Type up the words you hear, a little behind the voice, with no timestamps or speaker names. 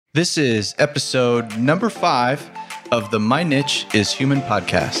This is episode number 5 of the My Niche is Human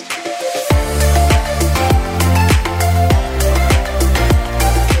podcast.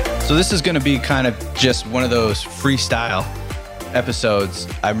 So this is going to be kind of just one of those freestyle episodes.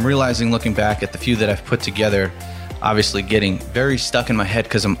 I'm realizing looking back at the few that I've put together, obviously getting very stuck in my head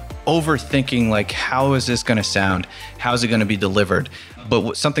because I'm overthinking like, how is this going to sound? How is it going to be delivered?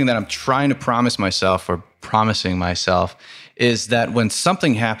 But something that I'm trying to promise myself or promising myself is that when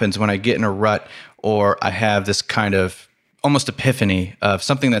something happens, when I get in a rut or I have this kind of almost epiphany of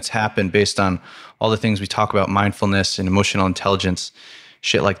something that's happened based on all the things we talk about, mindfulness and emotional intelligence,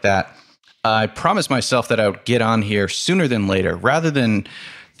 shit like that, I promised myself that I would get on here sooner than later, rather than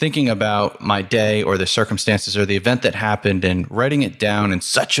thinking about my day or the circumstances or the event that happened and writing it down in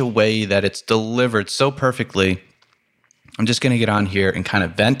such a way that it's delivered so perfectly. I'm just going to get on here and kind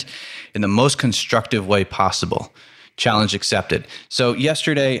of vent in the most constructive way possible. Challenge accepted. So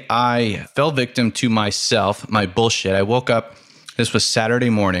yesterday I fell victim to myself, my bullshit. I woke up, this was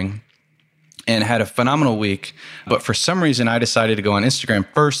Saturday morning, and had a phenomenal week. But for some reason, I decided to go on Instagram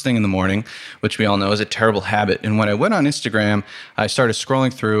first thing in the morning, which we all know is a terrible habit. And when I went on Instagram, I started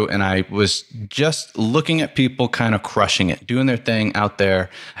scrolling through and I was just looking at people kind of crushing it, doing their thing out there,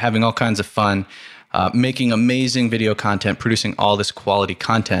 having all kinds of fun, making amazing video content, producing all this quality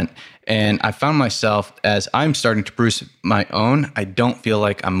content. And I found myself, as I'm starting to produce my own, I don't feel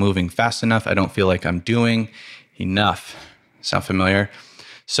like I'm moving fast enough. I don't feel like I'm doing enough. Sound familiar?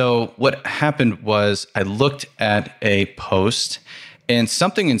 So what happened was I looked at a post and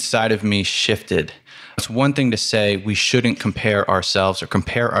something inside of me shifted. It's one thing to say we shouldn't compare ourselves or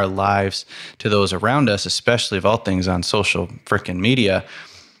compare our lives to those around us, especially of all things on social freaking media.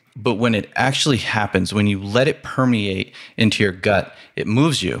 But when it actually happens, when you let it permeate into your gut, it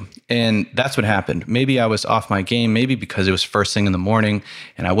moves you. And that's what happened. Maybe I was off my game, maybe because it was first thing in the morning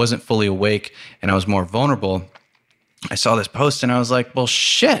and I wasn't fully awake and I was more vulnerable. I saw this post and I was like, well,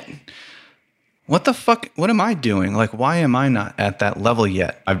 shit, what the fuck? What am I doing? Like, why am I not at that level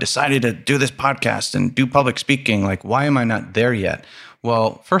yet? I've decided to do this podcast and do public speaking. Like, why am I not there yet?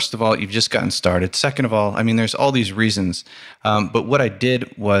 Well, first of all, you've just gotten started. Second of all, I mean, there's all these reasons. But what I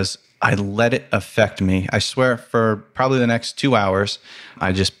did was I let it affect me. I swear for probably the next 2 hours,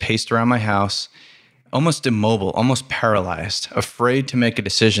 I just paced around my house, almost immobile, almost paralyzed, afraid to make a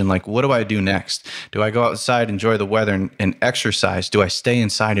decision like, what do I do next? Do I go outside, enjoy the weather and exercise? Do I stay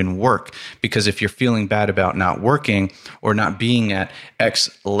inside and work? Because if you're feeling bad about not working or not being at X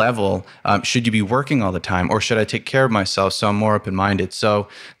level, should you be working all the time? Or should I take care of myself so I'm more open-minded? So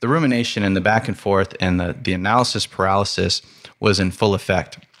the rumination and the back and forth and the analysis paralysis was in full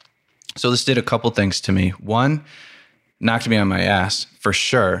effect. So this did a couple things to me. One, knocked me on my ass, for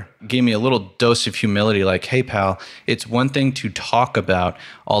sure. Gave me a little dose of humility, like, hey, pal, it's one thing to talk about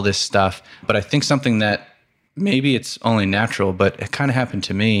all this stuff, but I think something that maybe it's only natural, but it kind of happened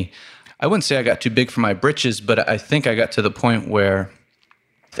to me. I wouldn't say I got too big for my britches, but I think I got to the point where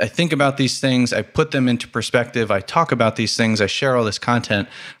I think about these things, I put them into perspective, I talk about these things, I share all this content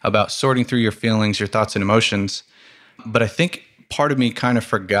about sorting through your feelings, your thoughts and emotions. But I think part of me kind of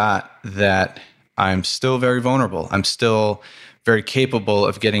forgot that I'm still very vulnerable. I'm still very capable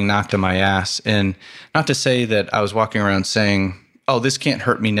of getting knocked on my ass. And not to say that I was walking around saying, oh, this can't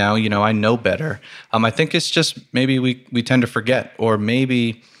hurt me now. You know, I know better. I think it's just maybe we tend to forget, or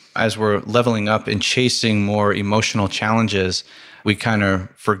maybe as we're leveling up and chasing more emotional challenges, we kind of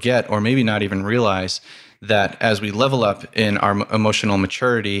forget or maybe not even realize that as we level up in our emotional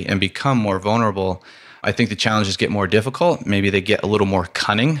maturity and become more vulnerable, I think the challenges get more difficult. Maybe they get a little more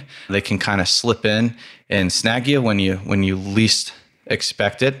cunning. They can kind of slip in and snag you when you least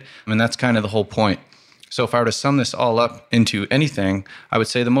expect it. I mean, that's kind of the whole point. So if I were to sum this all up into anything, I would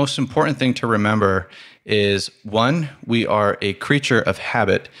say the most important thing to remember is, 1, we are a creature of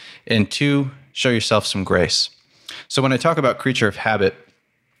habit, and 2, show yourself some grace. So when I talk about creature of habit,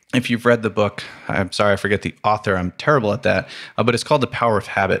 if you've read the book, I'm sorry, I forget the author. I'm terrible at that. But it's called The Power of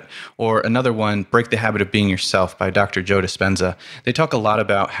Habit. Or another one, Break the Habit of Being Yourself by Dr. Joe Dispenza. They talk a lot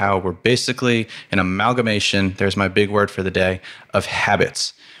about how we're basically an amalgamation, there's my big word for the day, of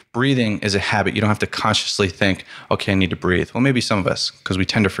habits. Breathing is a habit. You don't have to consciously think, okay, I need to breathe. Well, maybe some of us, because we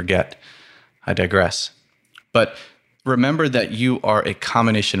tend to forget. I digress. But remember that you are a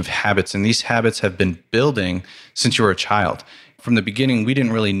combination of habits, and these habits have been building since you were a child. From the beginning, we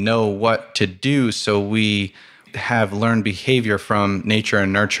didn't really know what to do, so we have learned behavior from nature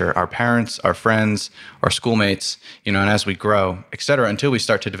and nurture, our parents, our friends, our schoolmates, and as we grow, et cetera, until we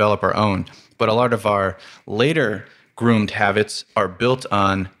start to develop our own. But a lot of our later groomed habits are built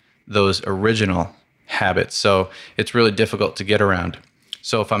on those original habits, so it's really difficult to get around.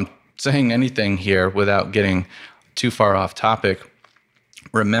 So if I'm saying anything here without getting too far off topic,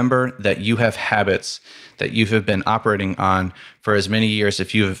 remember that you have habits that you have been operating on for as many years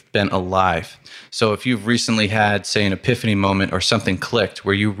if you have been alive. So if you've recently had, say, an epiphany moment or something clicked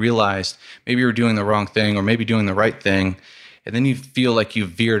where you realized maybe you were doing the wrong thing or maybe doing the right thing, and then you feel like you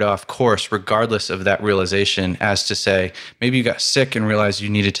veered off course regardless of that realization, as to say, maybe you got sick and realized you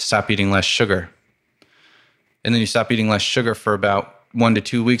needed to stop eating less sugar. And then you stop eating less sugar for about 1 to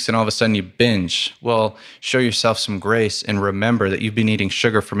 2 weeks, and all of a sudden you binge. Well, show yourself some grace and remember that you've been eating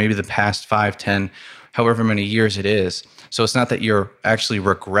sugar for maybe the past 5, 10, however many years it is. So it's not that you're actually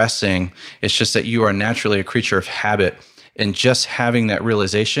regressing. It's just that you are naturally a creature of habit. And just having that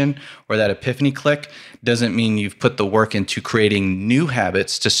realization or that epiphany click doesn't mean you've put the work into creating new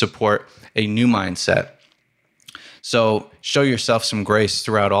habits to support a new mindset. So show yourself some grace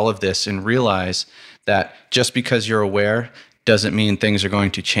throughout all of this and realize that just because you're aware doesn't mean things are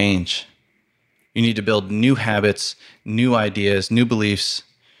going to change. You need to build new habits, new ideas, new beliefs,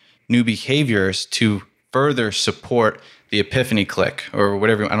 new behaviors to further support the epiphany click, or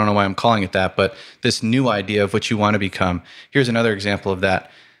whatever. I don't know why I'm calling it that, but this new idea of what you want to become. Here's another example of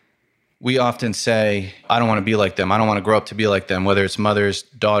that. We often say, I don't want to be like them. I don't want to grow up to be like them, whether it's mothers,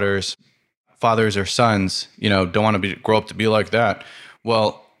 daughters, fathers, or sons, don't want to grow up to be like that.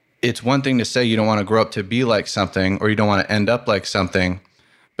 Well, it's one thing to say you don't want to grow up to be like something, or you don't want to end up like something,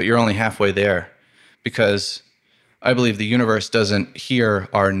 but you're only halfway there, because I believe the universe doesn't hear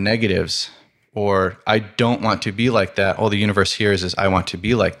our negatives, or I don't want to be like that. All the universe hears is I want to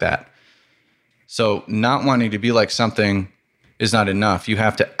be like that. So not wanting to be like something is not enough. You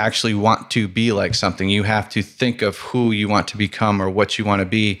have to actually want to be like something. You have to think of who you want to become, or what you want to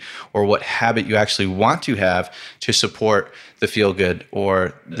be, or what habit you actually want to have to support the feel good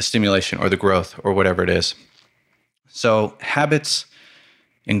or the stimulation or the growth or whatever it is. So habits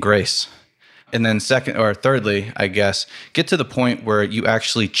and grace. And then thirdly, I guess, get to the point where you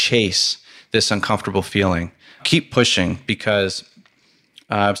actually chase this uncomfortable feeling. Keep pushing, because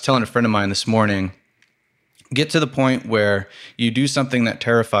I was telling a friend of mine this morning, get to the point where you do something that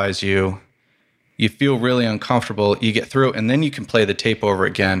terrifies you, you feel really uncomfortable, you get through it, and then you can play the tape over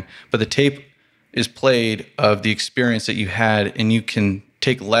again. But the tape is played of the experience that you had, and you can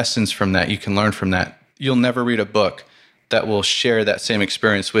take lessons from that. You can learn from that. You'll never read a book that will share that same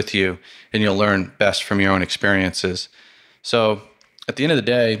experience with you, and you'll learn best from your own experiences. So at the end of the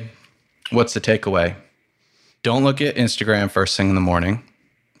day, what's the takeaway? Don't look at Instagram first thing in the morning.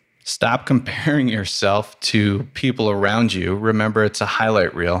 Stop comparing yourself to people around you. Remember, it's a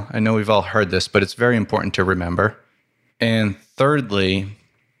highlight reel. I know we've all heard this, but it's very important to remember. And thirdly,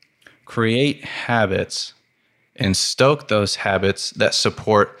 create habits and stoke those habits that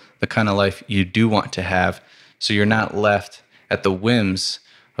support the kind of life you do want to have, so you're not left at the whims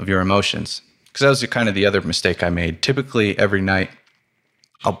of your emotions. Because that was kind of the other mistake I made. Typically, every night,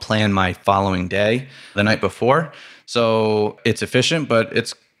 I'll plan my following day the night before. So it's efficient, but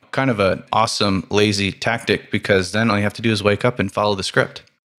it's kind of an awesome, lazy tactic, because then all you have to do is wake up and follow the script.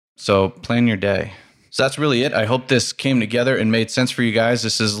 So plan your day. So that's really it. I hope this came together and made sense for you guys.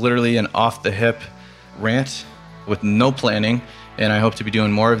 This is literally an off-the-hip rant with no planning, and I hope to be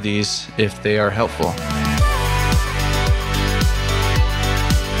doing more of these if they are helpful.